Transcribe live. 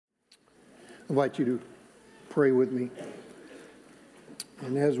invite you to pray with me.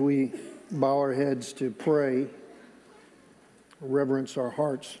 And as we bow our heads to pray, reverence our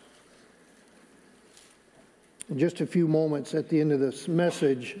hearts, in just a few moments at the end of this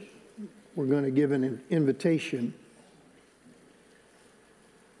message, we're going to give an invitation.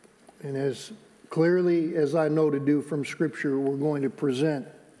 And as clearly as I know to do from Scripture, we're going to present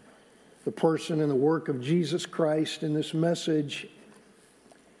the person and the work of Jesus Christ in this message.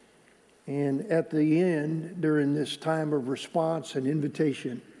 And at the end, during this time of response and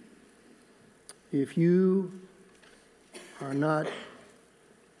invitation, if you are not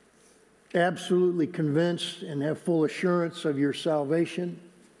absolutely convinced and have full assurance of your salvation,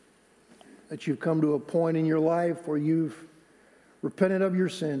 that you've come to a point in your life where you've repented of your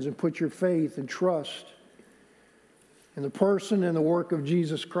sins and put your faith and trust in the person and the work of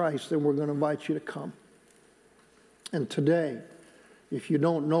Jesus Christ, then we're going to invite you to come. And today, if you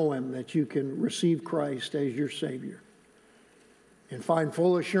don't know Him, that you can receive Christ as your Savior and find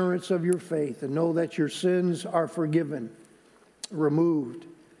full assurance of your faith and know that your sins are forgiven, removed,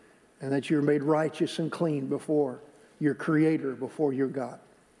 and that you're made righteous and clean before your Creator, before your God.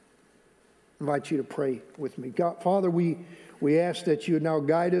 I invite you to pray with me. God, Father, we ask that you would now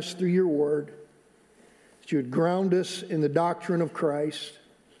guide us through your word, that you would ground us in the doctrine of Christ,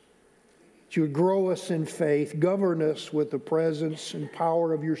 that you would grow us in faith, govern us with the presence and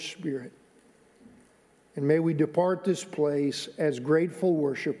power of your Spirit. And may we depart this place as grateful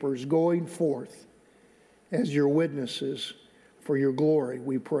worshipers, going forth as your witnesses for your glory,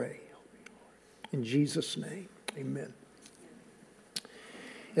 we pray. In Jesus' name, amen.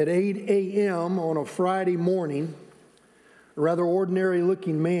 At 8 a.m. on a Friday morning, a rather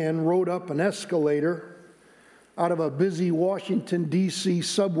ordinary-looking man rode up an escalator out of a busy Washington, D.C.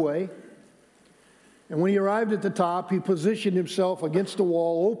 subway. And when he arrived at the top, he positioned himself against a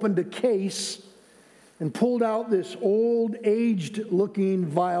wall, opened a case, and pulled out this old, aged-looking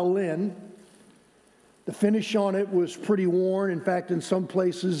violin. The finish on it was pretty worn. In fact, in some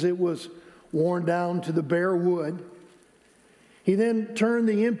places it was worn down to the bare wood. He then turned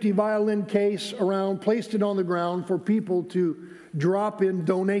the empty violin case around, placed it on the ground for people to drop in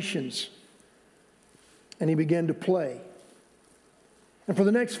donations. And he began to play. And for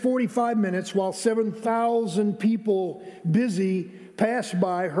the next 45 minutes, while 7,000 people busy passed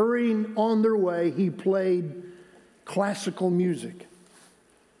by, hurrying on their way, he played classical music.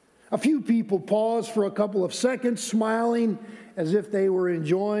 A few people paused for a couple of seconds, smiling as if they were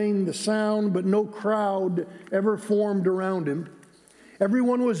enjoying the sound, but no crowd ever formed around him.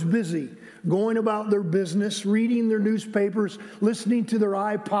 Everyone was busy, going about their business, reading their newspapers, listening to their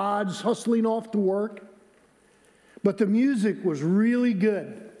iPods, hustling off to work. But the music was really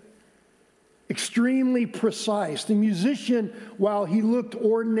good, extremely precise. The musician, while he looked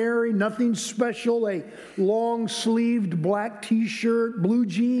ordinary, nothing special, a long-sleeved black t-shirt, blue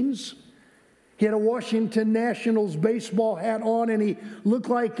jeans. He had a Washington Nationals baseball hat on, and he looked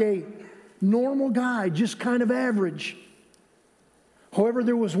like a normal guy, just kind of average. However,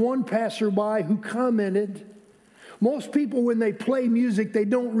 there was one passerby who commented, most people, when they play music, they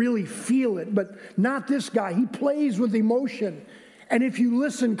don't really feel it, but not this guy. He plays with emotion. And if you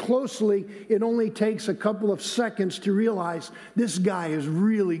listen closely, it only takes a couple of seconds to realize this guy is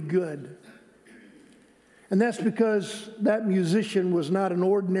really good. And that's because that musician was not an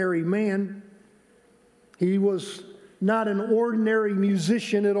ordinary man. He was not an ordinary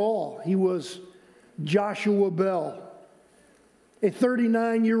musician at all. He was Joshua Bell, a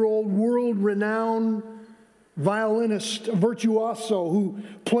 39-year-old world-renowned violinist, virtuoso, who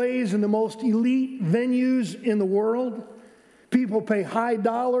plays in the most elite venues in the world. People pay high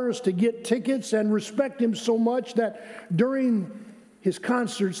dollars to get tickets and respect him so much that during his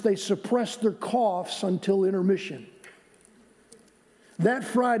concerts they suppress their coughs until intermission. That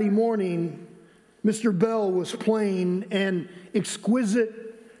Friday morning, Mr. Bell was playing an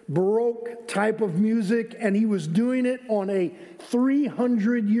exquisite Baroque type of music, and he was doing it on a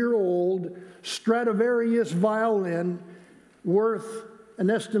 300-year-old Stradivarius violin worth an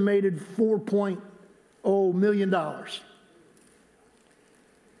estimated $4.0 million.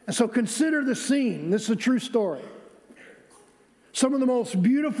 And so consider the scene. This is a true story. Some of the most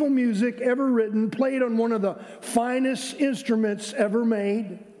beautiful music ever written, played on one of the finest instruments ever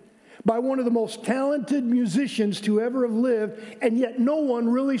made, by one of the most talented musicians to ever have lived, and yet no one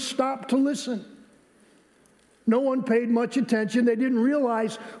really stopped to listen. No one paid much attention. They didn't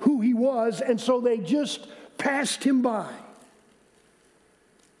realize who he was, and so they just passed him by.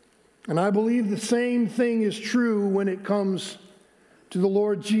 And I believe the same thing is true when it comes to the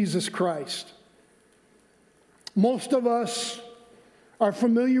Lord Jesus Christ. Most of us are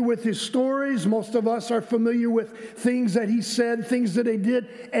familiar with his stories. Most of us are familiar with things that he said, things that he did,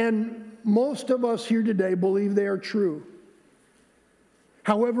 and most of us here today believe they are true.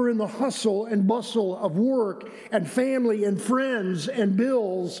 However, in the hustle and bustle of work and family and friends and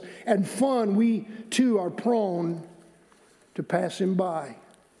bills and fun, we too are prone to pass him by.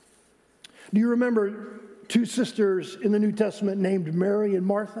 Do you remember two sisters in the New Testament named Mary and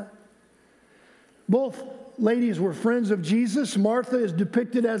Martha? Both ladies were friends of Jesus. Martha is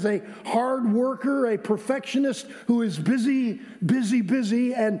depicted as a hard worker, a perfectionist who is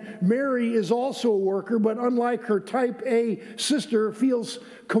busy, and Mary is also a worker, but unlike her type A sister, feels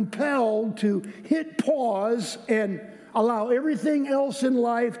compelled to hit pause and allow everything else in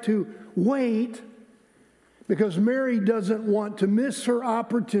life to wait, because Mary doesn't want to miss her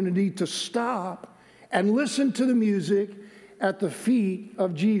opportunity to stop and listen to the music at the feet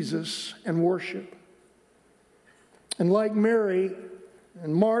of Jesus and worship. And like Mary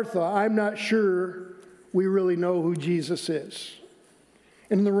and Martha, I'm not sure we really know who Jesus is.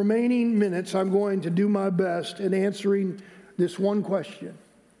 In the remaining minutes, I'm going to do my best in answering this one question.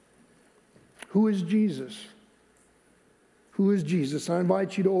 Who is Jesus? Who is Jesus? I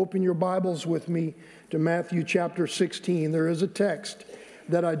invite you to open your Bibles with me to Matthew chapter 16. There is a text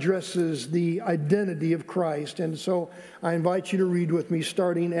that addresses the identity of Christ. And so I invite you to read with me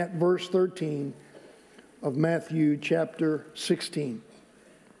starting at verse 13 of Matthew chapter 16.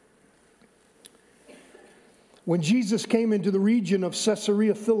 When Jesus came into the region of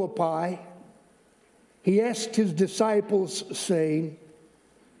Caesarea Philippi, he asked his disciples, saying,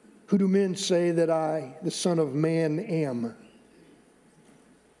 "Who do men say that I, the Son of Man, am?"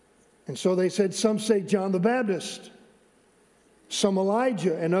 And so they said, "Some say John the Baptist, some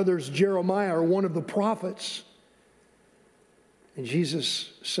Elijah, and others Jeremiah or one of the prophets." And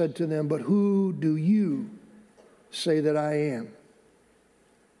Jesus said to them, "But who do you say that I am?"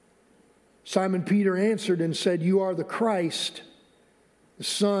 Simon Peter answered and said, "You are the Christ, the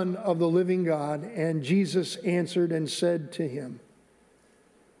Son of the living God." And Jesus answered and said to him,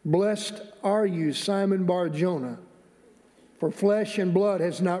 "Blessed are you, Simon Bar-Jonah, for flesh and blood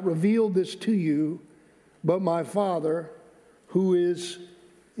has not revealed this to you, but my Father who is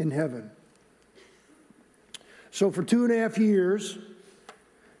in heaven." So for 2.5 years,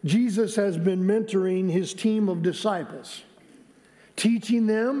 Jesus has been mentoring his team of disciples, teaching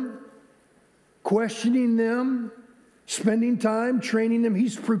them, questioning them, spending time training them.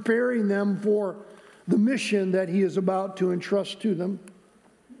 He's preparing them for the mission that he is about to entrust to them.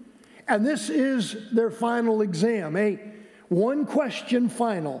 And this is their final exam, a one question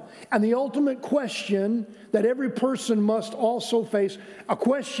final. And the ultimate question that every person must also face, a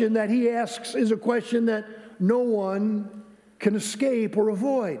question that he asks, is a question that no one can escape or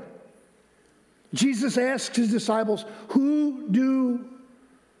avoid. Jesus asks his disciples, he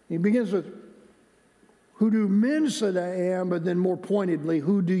begins with, "Who do men say that I am?" But then more pointedly,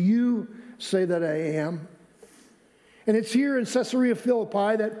 "Who do you say that I am?" And it's here in Caesarea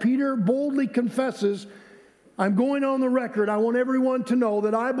Philippi that Peter boldly confesses, "I'm going on the record. I want everyone to know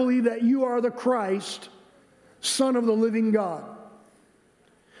that I believe that you are the Christ, Son of the living God."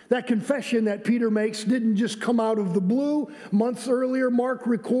 That confession that Peter makes didn't just come out of the blue. Months earlier, Mark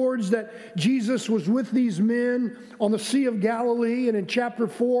records that Jesus was with these men on the Sea of Galilee, and in chapter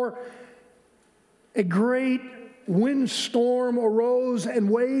 4, a great windstorm arose and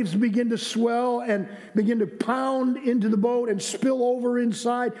waves began to swell and begin to pound into the boat and spill over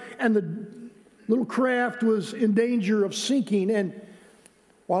inside, and the little craft was in danger of sinking. And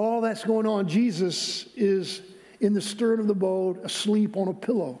while all that's going on, Jesus is in the stern of the boat, asleep on a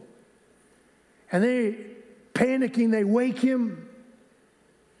pillow. And they, panicking, they wake him,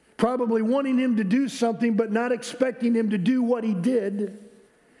 probably wanting him to do something, but not expecting him to do what he did. And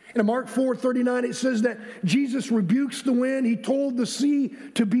in Mark 4:39, it says that Jesus rebukes the wind. He told the sea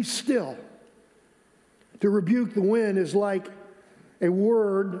to be still. To rebuke the wind is like a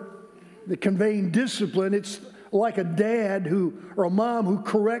word that conveying discipline. It's like a dad or a mom who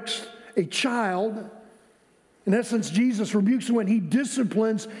corrects a child. In essence, Jesus rebukes the wind. He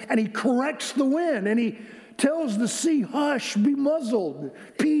disciplines and he corrects the wind. And he tells the sea, "Hush, be muzzled,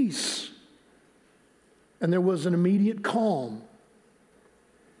 peace." And there was an immediate calm.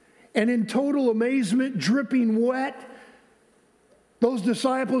 And in total amazement, dripping wet, those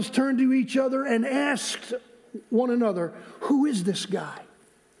disciples turned to each other and asked one another, "Who is this guy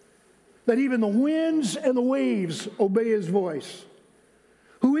that even the winds and the waves obey his voice?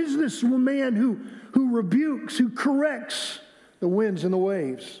 Who is this man who rebukes, who corrects the winds and the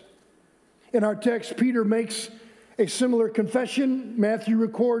waves?" In our text, Peter makes a similar confession. Matthew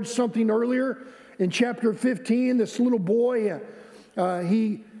records something earlier in chapter 15. This little boy,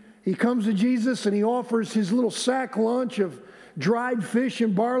 He comes to Jesus and he offers his little sack lunch of dried fish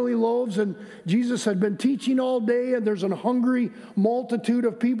and barley loaves, and Jesus had been teaching all day, and there's a hungry multitude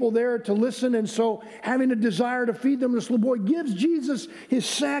of people there to listen, and so having a desire to feed them, this little boy gives Jesus his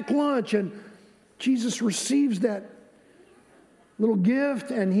sack lunch, and Jesus receives that little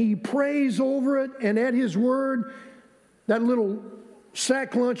gift, and he prays over it, and at his word, that little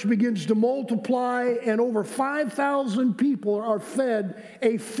sack lunch begins to multiply, and over 5,000 people are fed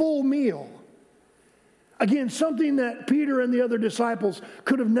a full meal. Again, something that Peter and the other disciples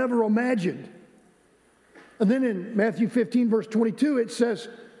could have never imagined. And then in Matthew 15, verse 22, it says,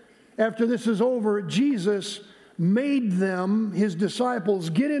 after this is over, Jesus made them, his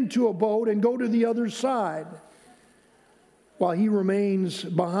disciples, get into a boat and go to the other side, while he remains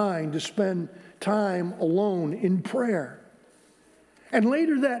behind to spend time alone in prayer. And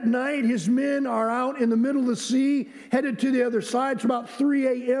later that night, his men are out in the middle of the sea, headed to the other side. It's about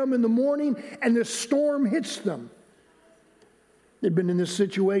 3 a.m. in the morning, and this storm hits them. They've been in this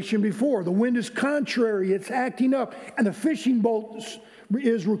situation before. The wind is contrary, it's acting up, and the fishing boat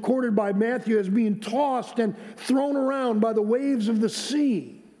is recorded by Matthew as being tossed and thrown around by the waves of the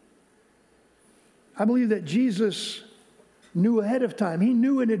sea. I believe that Jesus knew ahead of time. He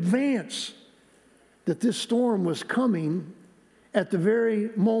knew in advance that this storm was coming at the very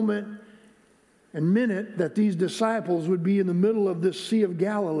moment and minute that these disciples would be in the middle of this Sea of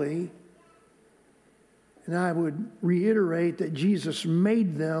Galilee. And I would reiterate that Jesus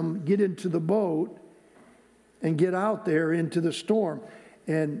made them get into the boat and get out there into the storm.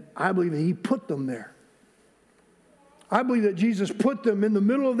 And I believe that he put them there. I believe that Jesus put them in the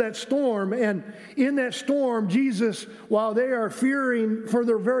middle of that storm, and in that storm, Jesus, while they are fearing for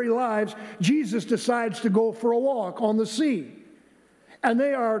their very lives, Jesus decides to go for a walk on the sea. And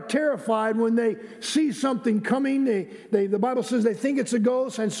they are terrified when they see something coming. The Bible says they think it's a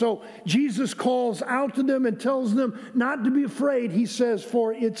ghost. And so Jesus calls out to them and tells them not to be afraid. He says,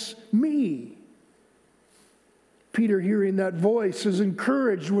 for it's me. Peter, hearing that voice, is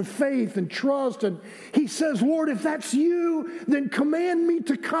encouraged with faith and trust. And he says, Lord, if that's you, then command me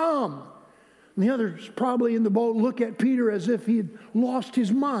to come. And the others probably in the boat look at Peter as if he had lost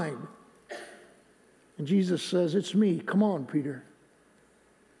his mind. And Jesus says, it's me. Come on, Peter.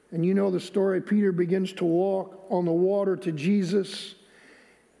 And you know the story. Peter begins to walk on the water to Jesus.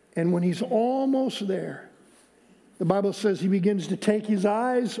 And when he's almost there, the Bible says he begins to take his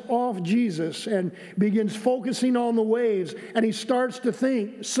eyes off Jesus and begins focusing on the waves. And he starts to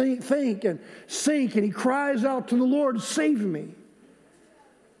think and sink. And he cries out to the Lord, save me.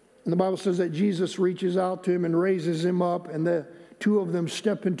 And the Bible says that Jesus reaches out to him and raises him up. And the two of them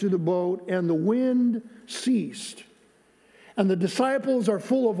step into the boat. And the wind ceased. And the disciples are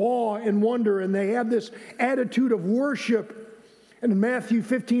full of awe and wonder, and they have this attitude of worship. And in Matthew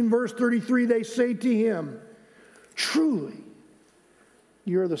 15, verse 33, they say to him, truly,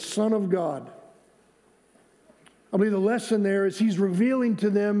 you're the Son of God. I believe the lesson there is he's revealing to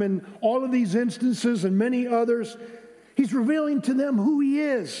them in all of these instances and many others, he's revealing to them who he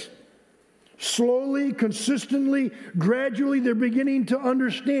is. Slowly, consistently, gradually, they're beginning to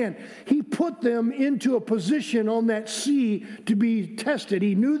understand. He put them into a position on that sea to be tested.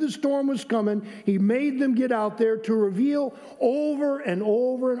 He knew the storm was coming. He made them get out there to reveal over and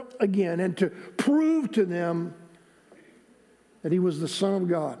over again and to prove to them that he was the Son of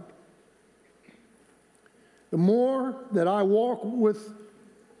God. The more that I walk with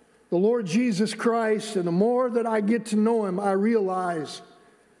the Lord Jesus Christ and the more that I get to know him, I realize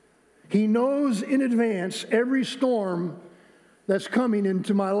he knows in advance every storm that's coming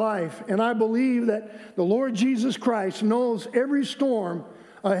into my life. And I believe that the Lord Jesus Christ knows every storm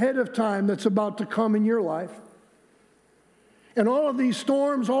ahead of time that's about to come in your life. And all of these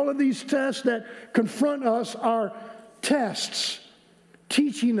storms, all of these tests that confront us are tests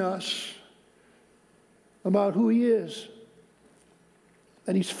teaching us about who he is.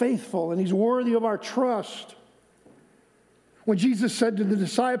 That he's faithful and he's worthy of our trust. When Jesus said to the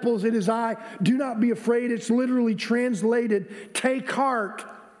disciples, it is I, do not be afraid, it's literally translated, take heart,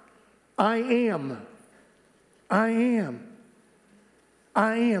 I am. I am.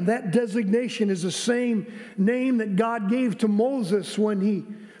 I am. That designation is the same name that God gave to Moses when he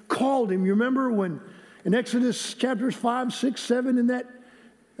called him. You remember when in Exodus chapters 5, 6, 7, in that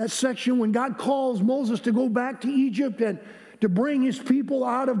section, when God calls Moses to go back to Egypt and to bring his people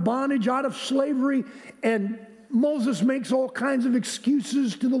out of bondage, out of slavery, and Moses makes all kinds of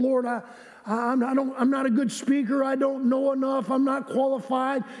excuses to the Lord. I'm not a good speaker. I don't know enough. I'm not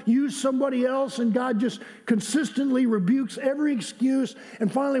qualified. Use somebody else. And God just consistently rebukes every excuse. And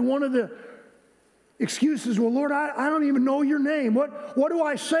finally, one of the excuses. Well, Lord, I don't even know your name. What do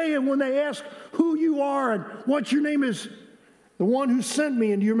I say? And when they ask who you are and what your name is, the one who sent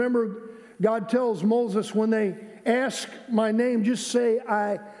me. And do you remember God tells Moses, when they ask my name, just say,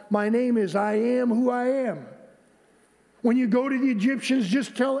 my name is I am who I am. When you go to the Egyptians,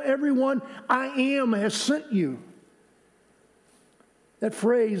 just tell everyone, I am has sent you. That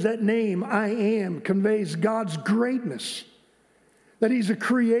phrase, that name, I am, conveys God's greatness. That he's a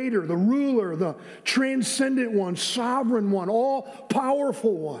creator, the ruler, the transcendent one, sovereign one,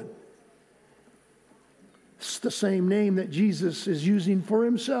 all-powerful one. It's the same name that Jesus is using for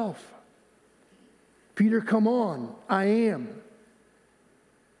himself. Peter, come on, I am.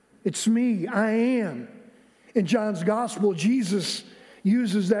 It's me, I am. In John's gospel, Jesus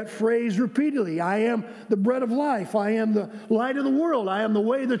uses that phrase repeatedly. I am the bread of life. I am the light of the world. I am the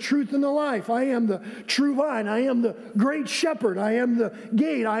way, the truth, and the life. I am the true vine. I am the great shepherd. I am the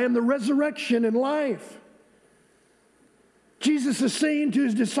gate. I am the resurrection and life. Jesus is saying to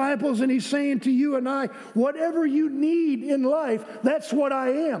his disciples, and he's saying to you and I, whatever you need in life, that's what I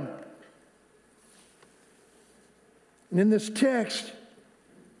am. And in this text,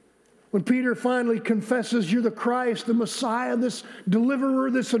 when Peter finally confesses, you're the Christ, the Messiah, this deliverer,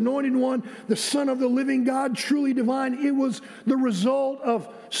 this anointed one, the Son of the living God, truly divine, it was the result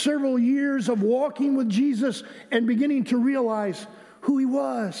of several years of walking with Jesus and beginning to realize who he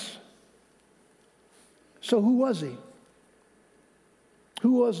was. So who was he?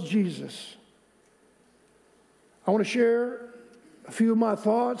 Who was Jesus? I want to share a few of my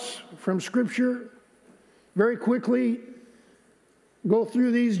thoughts from Scripture. Very quickly, go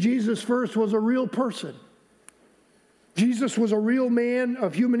through these. Jesus first was a real person. Jesus was a real man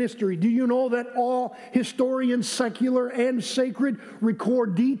of human history. Do you know that all historians, secular and sacred,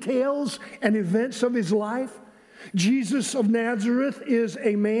 record details and events of his life? Jesus of Nazareth is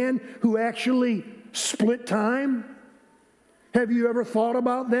a man who actually split time. Have you ever thought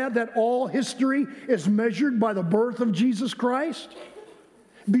about that? That all history is measured by the birth of Jesus Christ?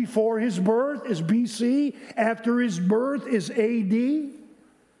 Before his birth is BC. After his birth is AD.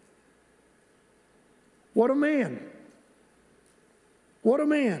 What a man. What a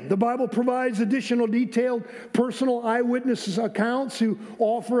man. The Bible provides additional detailed personal eyewitness accounts who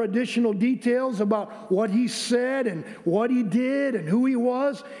offer additional details about what he said and what he did and who he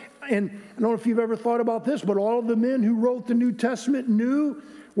was. And I don't know if you've ever thought about this, but all of the men who wrote the New Testament knew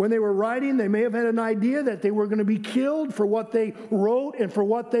when they were writing, they may have had an idea that they were going to be killed for what they wrote and for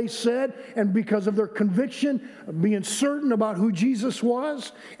what they said, and because of their conviction, being certain about who Jesus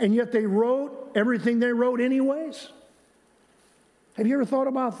was, and yet they wrote everything they wrote anyways. Have you ever thought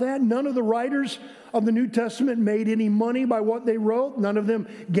about that? None of the writers of the New Testament made any money by what they wrote. None of them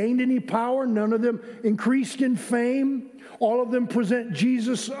gained any power. None of them increased in fame. All of them present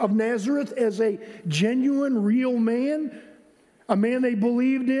Jesus of Nazareth as a genuine, real man, a man they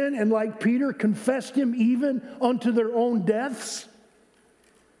believed in, and like Peter, confessed him even unto their own deaths.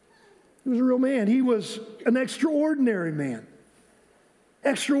 He was a real man. He was an extraordinary man.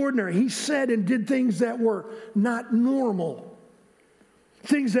 Extraordinary. He said and did things that were not normal.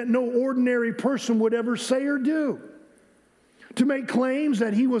 Things that no ordinary person would ever say or do. To make claims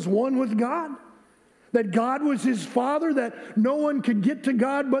that he was one with God, that God was his Father, that no one could get to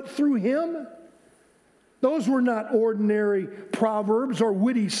God but through him. Those were not ordinary proverbs or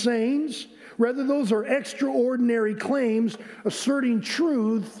witty sayings. Rather, those are extraordinary claims asserting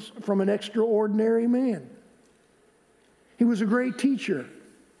truths from an extraordinary man. He was a great teacher.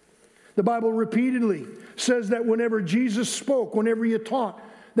 The Bible repeatedly says that whenever Jesus spoke, whenever he taught,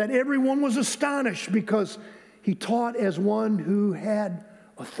 that everyone was astonished because he taught as one who had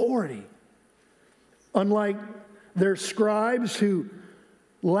authority. Unlike their scribes who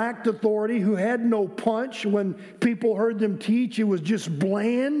lacked authority, who had no punch. When people heard them teach, it was just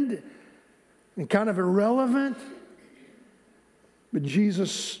bland and kind of irrelevant. But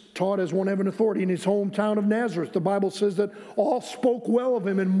Jesus taught as one having authority in his hometown of Nazareth. The Bible says that all spoke well of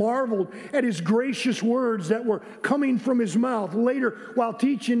him and marveled at his gracious words that were coming from his mouth. Later, while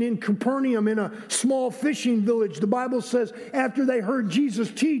teaching in Capernaum in a small fishing village, the Bible says after they heard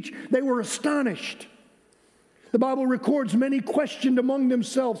Jesus teach, they were astonished. The Bible records many questioned among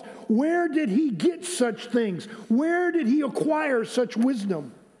themselves, where did he get such things? Where did he acquire such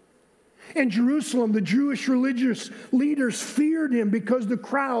wisdom? In Jerusalem, the Jewish religious leaders feared him because the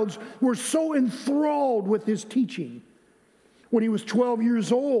crowds were so enthralled with his teaching. When he was 12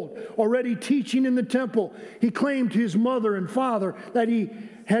 years old, already teaching in the temple, he claimed to his mother and father that he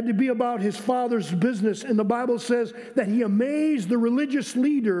had to be about his father's business. And the Bible says that he amazed the religious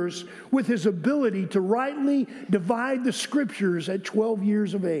leaders with his ability to rightly divide the scriptures at 12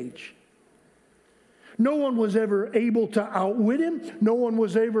 years of age. No one was ever able to outwit him. No one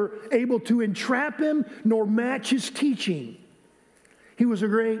was ever able to entrap him nor match his teaching. He was a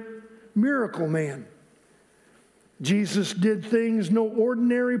great miracle man. Jesus did things no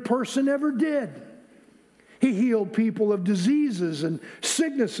ordinary person ever did. He healed people of diseases and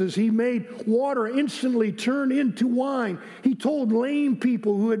sicknesses. He made water instantly turn into wine. He told lame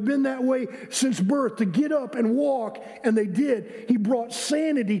people who had been that way since birth to get up and walk, and they did. He brought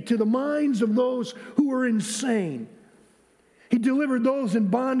sanity to the minds of those who were insane. He delivered those in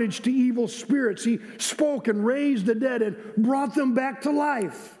bondage to evil spirits. He spoke and raised the dead and brought them back to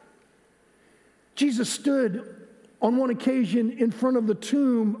life. Jesus stood on one occasion in front of the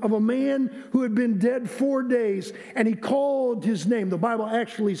tomb of a man who had been dead 4 days, and he called his name. The Bible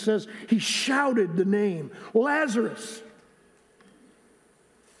actually says he shouted the name, Lazarus.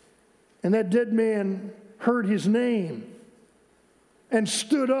 And that dead man heard his name and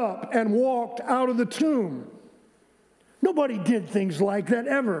stood up and walked out of the tomb. Nobody did things like that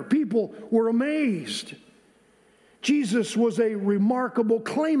ever. People were amazed. Jesus was a remarkable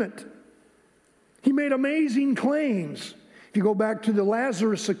claimant. He made amazing claims. If you go back to the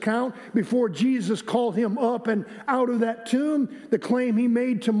Lazarus account, before Jesus called him up and out of that tomb, the claim he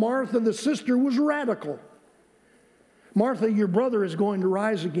made to Martha, the sister, was radical. Martha, your brother is going to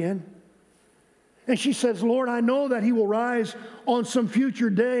rise again. And she says, Lord, I know that he will rise on some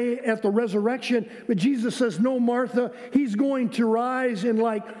future day at the resurrection. But Jesus says, no, Martha, he's going to rise in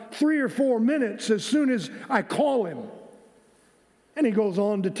like 3 or 4 minutes as soon as I call him. And he goes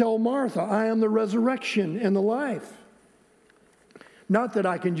on to tell Martha, I am the resurrection and the life. Not that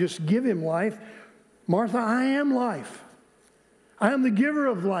I can just give him life. Martha, I am life. I am the giver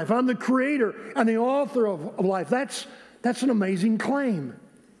of life. I'm the creator and the author of life. That's an amazing claim.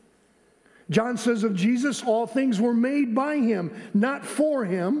 John says of Jesus, all things were made by him, not for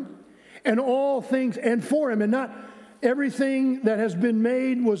him, and all things and for him. And not everything that has been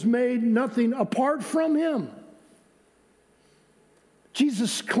made was made, nothing apart from him.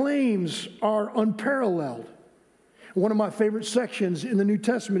 Jesus' claims are unparalleled. One of my favorite sections in the New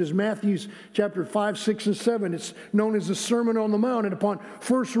Testament is Matthew's chapter 5, 6, and 7. It's known as the Sermon on the Mount. And upon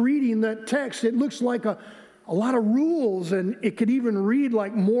first reading that text, it looks like a lot of rules, and it could even read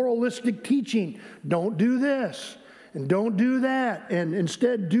like moralistic teaching. Don't do this, and don't do that, and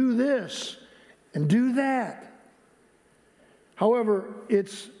instead do this, and do that. However,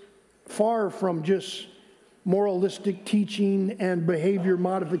 it's far from just moralistic teaching and behavior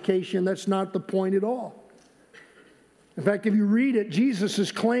modification. That's not the point at all. In fact, if you read it, Jesus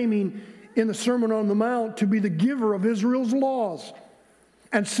is claiming in the Sermon on the Mount to be the giver of Israel's laws.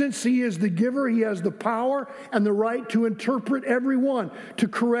 And since he is the giver, he has the power and the right to interpret every one, to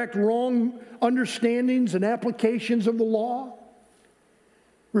correct wrong understandings and applications of the law.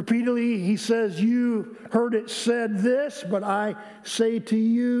 Repeatedly, he says, you heard it said this, but I say to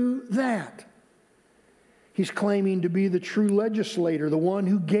you that. He's claiming to be the true legislator, the one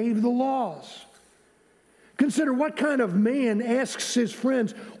who gave the laws. Consider what kind of man asks his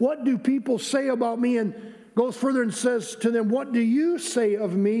friends, what do people say about me? And goes further and says to them, what do you say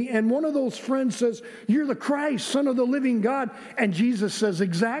of me? And one of those friends says, you're the Christ, Son of the living God. And Jesus says,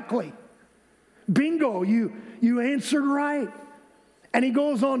 exactly. Bingo, you answered right. And he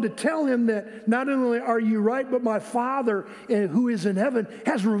goes on to tell him that not only are you right, but my Father who is in heaven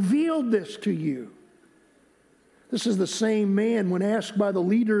has revealed this to you. This is the same man when asked by the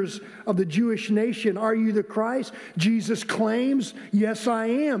leaders of the Jewish nation, are you the Christ? Jesus claims, yes, I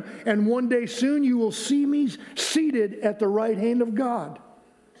am. And one day soon you will see me seated at the right hand of God.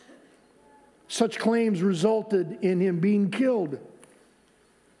 Such claims resulted in him being killed.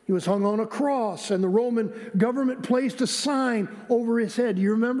 He was hung on a cross, and the Roman government placed a sign over his head.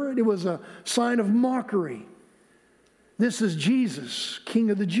 You remember it? It was a sign of mockery. This is Jesus,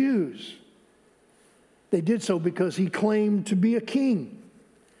 King of the Jews. They did so because he claimed to be a king.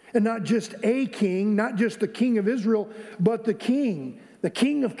 And not just a king, not just the king of Israel, but the king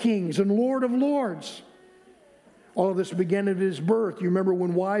of kings and Lord of lords. All of this began at his birth. You remember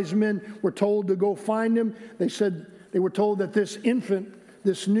when wise men were told to go find him? They were told that this infant,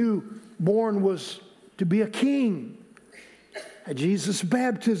 this newborn, was to be a king. At Jesus'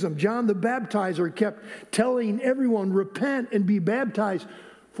 baptism, John the Baptizer kept telling everyone, repent and be baptized,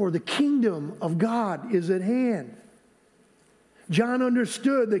 for the kingdom of God is at hand. John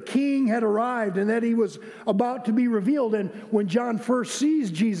understood the king had arrived and that he was about to be revealed. And when John first sees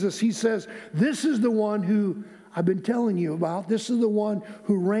Jesus, he says, this is the one who I've been telling you about. This is the one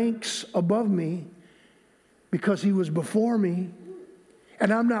who ranks above me because he was before me.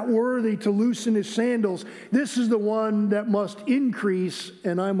 And I'm not worthy to loosen his sandals. This is the one that must increase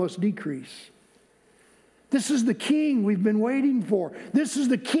and I must decrease. This is the king we've been waiting for. This is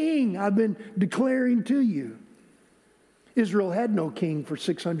the king I've been declaring to you. Israel had no king for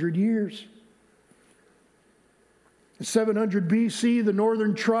 600 years. In 700 BC, the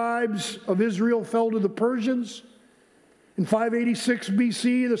northern tribes of Israel fell to the Persians. In 586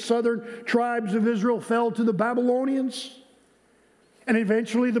 BC, the southern tribes of Israel fell to the Babylonians. And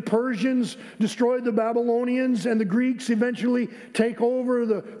eventually the Persians destroyed the Babylonians, and the Greeks eventually take over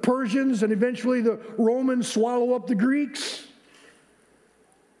the Persians, and eventually the Romans swallow up the Greeks.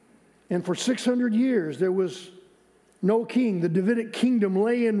 And for 600 years there was no king. The Davidic kingdom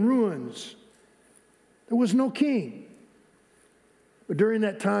lay in ruins. There was no king. But during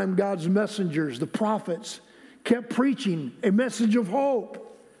that time, God's messengers, the prophets, kept preaching a message of hope.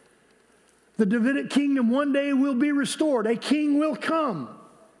 The Davidic kingdom one day will be restored. A king will come.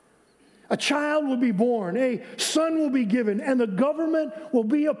 A child will be born. A son will be given. And the government will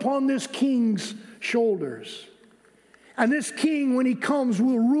be upon this king's shoulders. And this king, when he comes,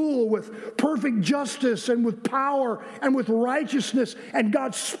 will rule with perfect justice and with power and with righteousness. And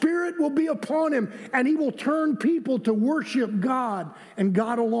God's Spirit will be upon him. And he will turn people to worship God and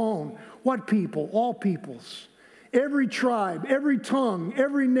God alone. What people? All peoples. Every tribe, every tongue,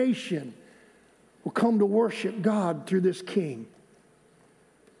 every nation will come to worship God through this king.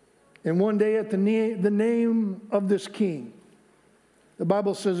 And one day at the name of this king, the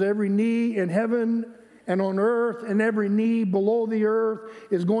Bible says every knee in heaven and on earth and every knee below the earth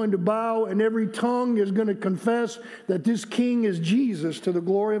is going to bow, and every tongue is going to confess that this king is Jesus, to the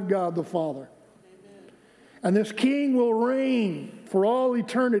glory of God the Father. Amen. And this king will reign for all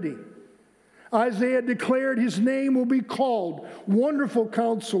eternity. Isaiah declared his name will be called Wonderful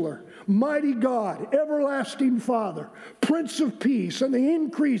Counselor, Mighty God, Everlasting Father, Prince of Peace. And the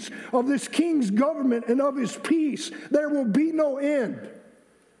increase of this king's government and of his peace, there will be no end.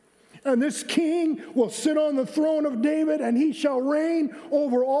 And this king will sit on the throne of David, and he shall reign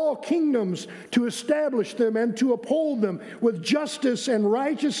over all kingdoms, to establish them and to uphold them with justice and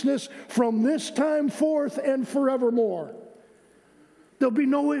righteousness from this time forth and forevermore. There'll be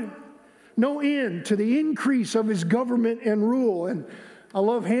no end to the increase of his government and rule. And I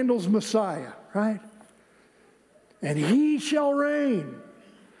love Handel's Messiah, right? And he shall reign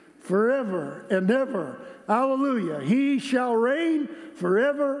forever and ever. Hallelujah. He shall reign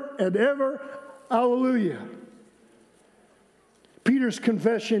forever and ever. Hallelujah. Peter's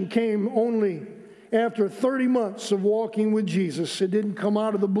confession came only after 30 months of walking with Jesus. It didn't come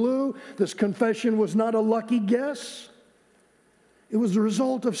out of the blue. This confession was not a lucky guess. It was the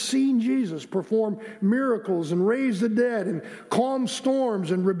result of seeing Jesus perform miracles and raise the dead and calm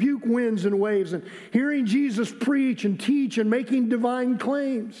storms and rebuke winds and waves, and hearing Jesus preach and teach and making divine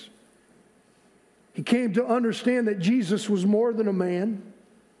claims. He came to understand that Jesus was more than a man.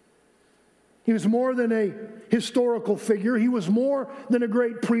 He was more than a historical figure. He was more than a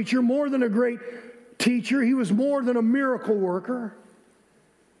great preacher, more than a great teacher. He was more than a miracle worker.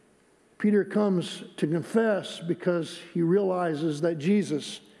 Peter comes to confess because he realizes that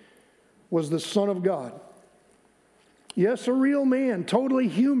Jesus was the Son of God. Yes, a real man, totally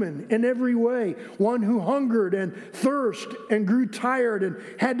human in every way. One who hungered and thirsted and grew tired and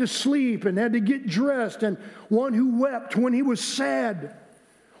had to sleep and had to get dressed. And one who wept when he was sad.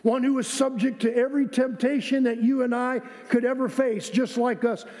 One who was subject to every temptation that you and I could ever face, just like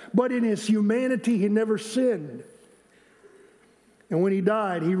us. But in his humanity, he never sinned. And when he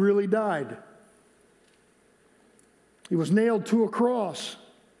died, he really died. He was nailed to a cross.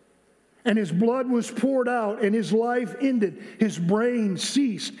 And his blood was poured out, and his life ended. His brain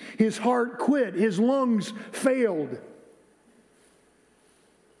ceased. His heart quit. His lungs failed.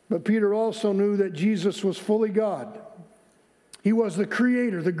 But Peter also knew that Jesus was fully God. He was the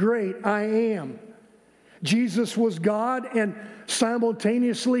Creator, the great I am. Jesus was God, and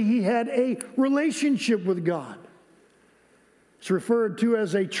simultaneously he had a relationship with God. It's referred to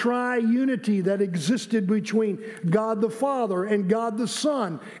as a triunity that existed between God the Father and God the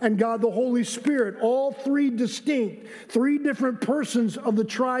Son and God the Holy Spirit. All three distinct, three different persons of the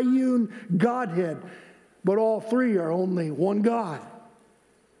triune Godhead. But all three are only one God.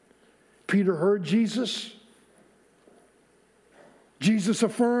 Peter heard Jesus. Jesus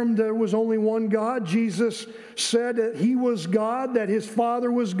affirmed there was only one God. Jesus said that he was God, that his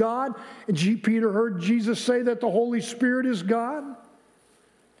Father was God. And Peter heard Jesus say that the Holy Spirit is God.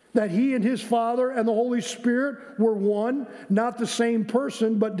 That he and his Father and the Holy Spirit were one, not the same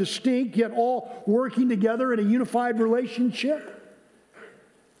person, but distinct, yet all working together in a unified relationship.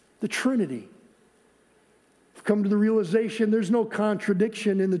 The Trinity. Come to the realization there's no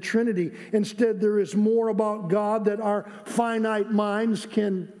contradiction in the Trinity. Instead, there is more about God that our finite minds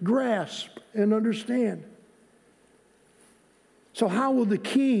can grasp and understand. So how will the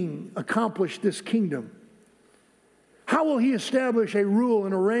king accomplish this kingdom? How will he establish a rule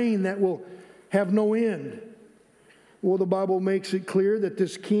and a reign that will have no end? Well, the Bible makes it clear that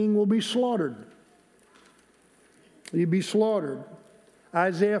this king will be slaughtered. He'll be slaughtered.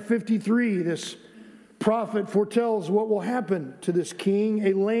 Isaiah 53, this prophet foretells what will happen to this king,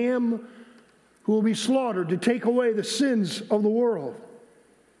 a lamb who will be slaughtered to take away the sins of the world.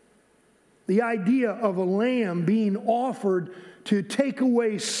 The idea of a lamb being offered to take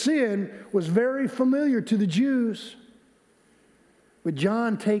away sin was very familiar to the Jews. But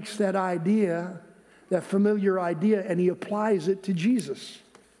John takes that idea, that familiar idea, and he applies it to Jesus.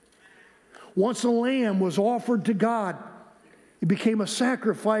 Once a lamb was offered to God, it became a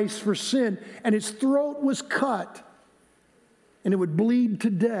sacrifice for sin, and its throat was cut, and it would bleed to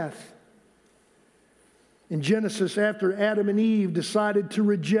death. In Genesis, after Adam and Eve decided to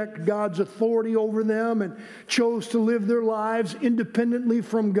reject God's authority over them and chose to live their lives independently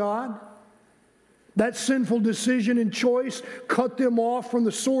from God, that sinful decision and choice cut them off from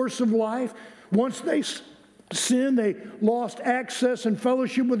the source of life. Once they sinned, they lost access and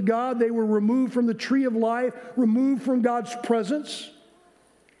fellowship with God. They were removed from the tree of life, removed from God's presence.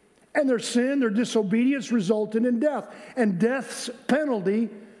 And their sin, their disobedience resulted in death. And death's penalty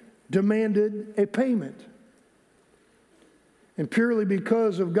demanded a payment. And purely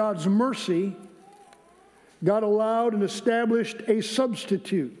because of God's mercy, God allowed and established a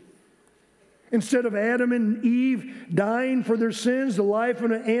substitute. Instead of Adam and Eve dying for their sins, the life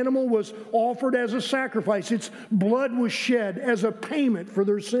of an animal was offered as a sacrifice. Its blood was shed as a payment for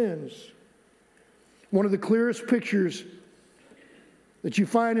their sins. One of the clearest pictures that you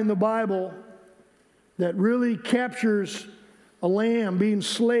find in the Bible that really captures a lamb being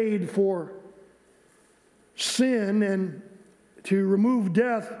slain for sin and to remove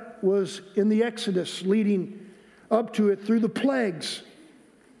death was in the Exodus leading up to it through the plagues.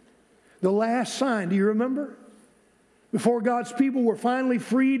 The last sign, do you remember? Before God's people were finally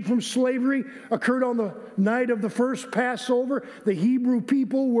freed from slavery, occurred on the night of the first Passover. The Hebrew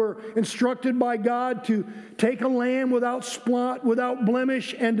people were instructed by God to take a lamb without spot, without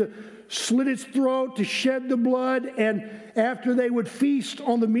blemish, and to slit its throat, to shed the blood. And after they would feast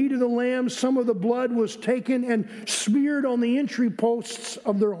on the meat of the lamb, some of the blood was taken and smeared on the entry posts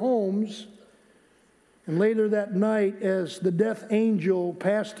of their homes. And later that night, as the death angel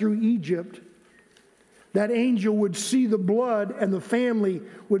passed through Egypt, that angel would see the blood and the family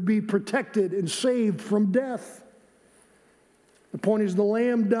would be protected and saved from death. The point is, the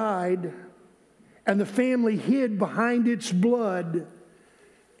lamb died and the family hid behind its blood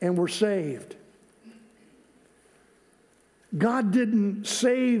and were saved. God didn't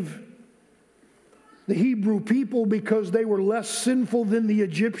save the Hebrew people because they were less sinful than the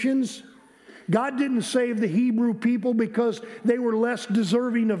Egyptians. God didn't save the Hebrew people because they were less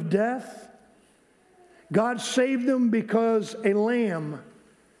deserving of death. God saved them because a lamb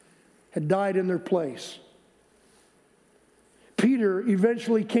had died in their place. Peter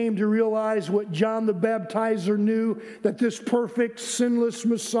eventually came to realize what John the Baptizer knew, that this perfect, sinless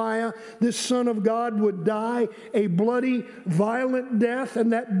Messiah, this Son of God, would die a bloody, violent death,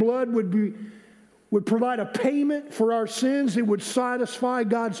 and that blood would provide a payment for our sins. It would satisfy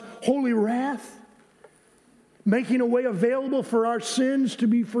God's holy wrath, making a way available for our sins to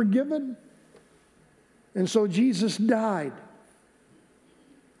be forgiven. And so Jesus died.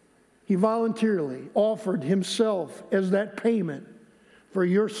 He voluntarily offered himself as that payment for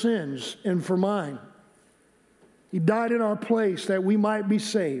your sins and for mine. He died in our place that we might be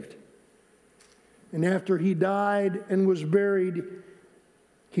saved. And after he died and was buried,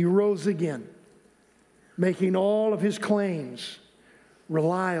 he rose again, making all of his claims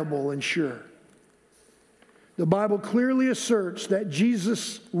reliable and sure. The Bible clearly asserts that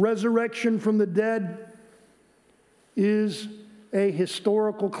Jesus' resurrection from the dead is a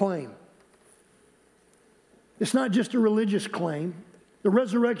historical claim. It's not just a religious claim. The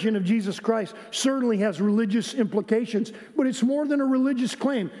resurrection of Jesus Christ certainly has religious implications, but it's more than a religious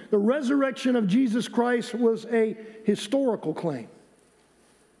claim. The resurrection of Jesus Christ was a historical claim.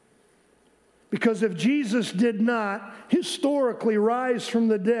 Because if Jesus did not historically rise from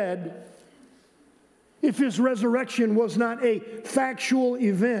the dead, if his resurrection was not a factual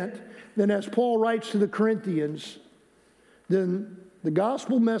event, then as Paul writes to the Corinthians, then the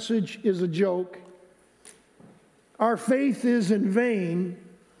gospel message is a joke. Our faith is in vain,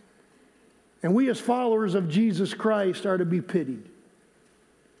 and we as followers of Jesus Christ are to be pitied.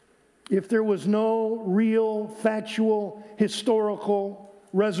 If there was no real, factual, historical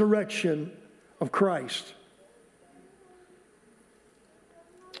resurrection of Christ,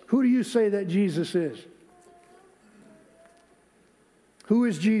 who do you say that Jesus is? Who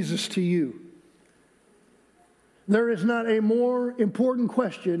is Jesus to you? There is not a more important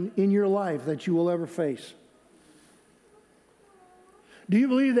question in your life that you will ever face. Do you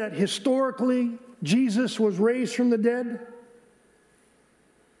believe that historically Jesus was raised from the dead?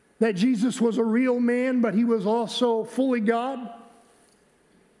 That Jesus was a real man, but he was also fully God?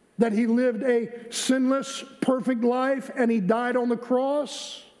 That he lived a sinless, perfect life and he died on the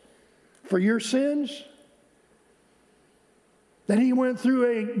cross for your sins? That he went through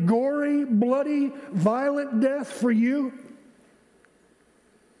a gory, bloody, violent death for you?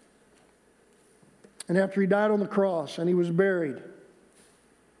 And after he died on the cross and he was buried,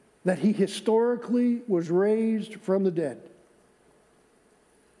 that he historically was raised from the dead.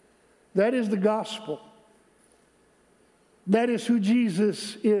 That is the gospel. That is who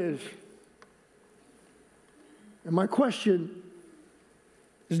Jesus is. And my question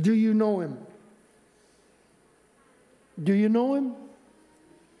is, do you know him? Do you know him?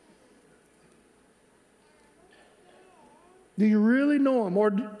 Do you really know him?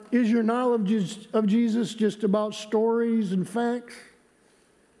 Or is your knowledge of Jesus just about stories and facts?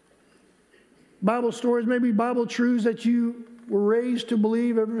 Bible stories, maybe Bible truths that you were raised to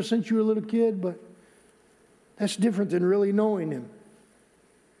believe ever since you were a little kid, but that's different than really knowing him.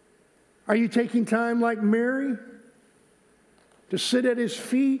 Are you taking time like Mary to sit at his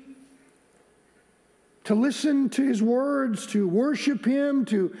feet, to listen to his words, to worship him,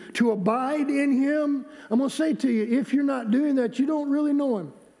 to abide in him? I'm going to say to you, if you're not doing that, you don't really know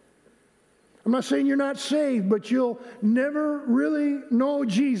him. I'm not saying you're not saved, but you'll never really know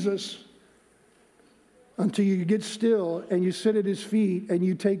Jesus until you get still and you sit at his feet and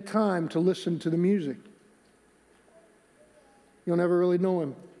you take time to listen to the music. You'll never really know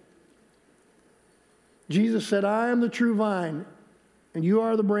him. Jesus said, I am the true vine, and you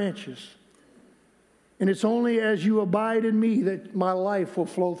are the branches. And it's only as you abide in me that my life will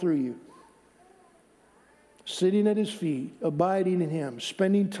flow through you. Sitting at his feet, abiding in him,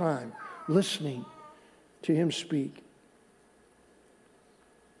 spending time, listening to him speak.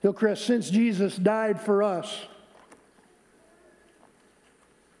 Hillcrest, since Jesus died for us,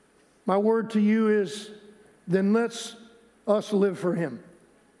 my word to you is, then let's us live for him.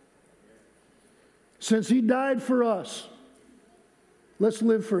 Since he died for us, let's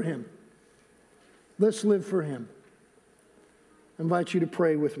live for him. Let's live for him. I invite you to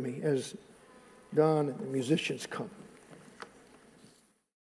pray with me as Don and the musicians come.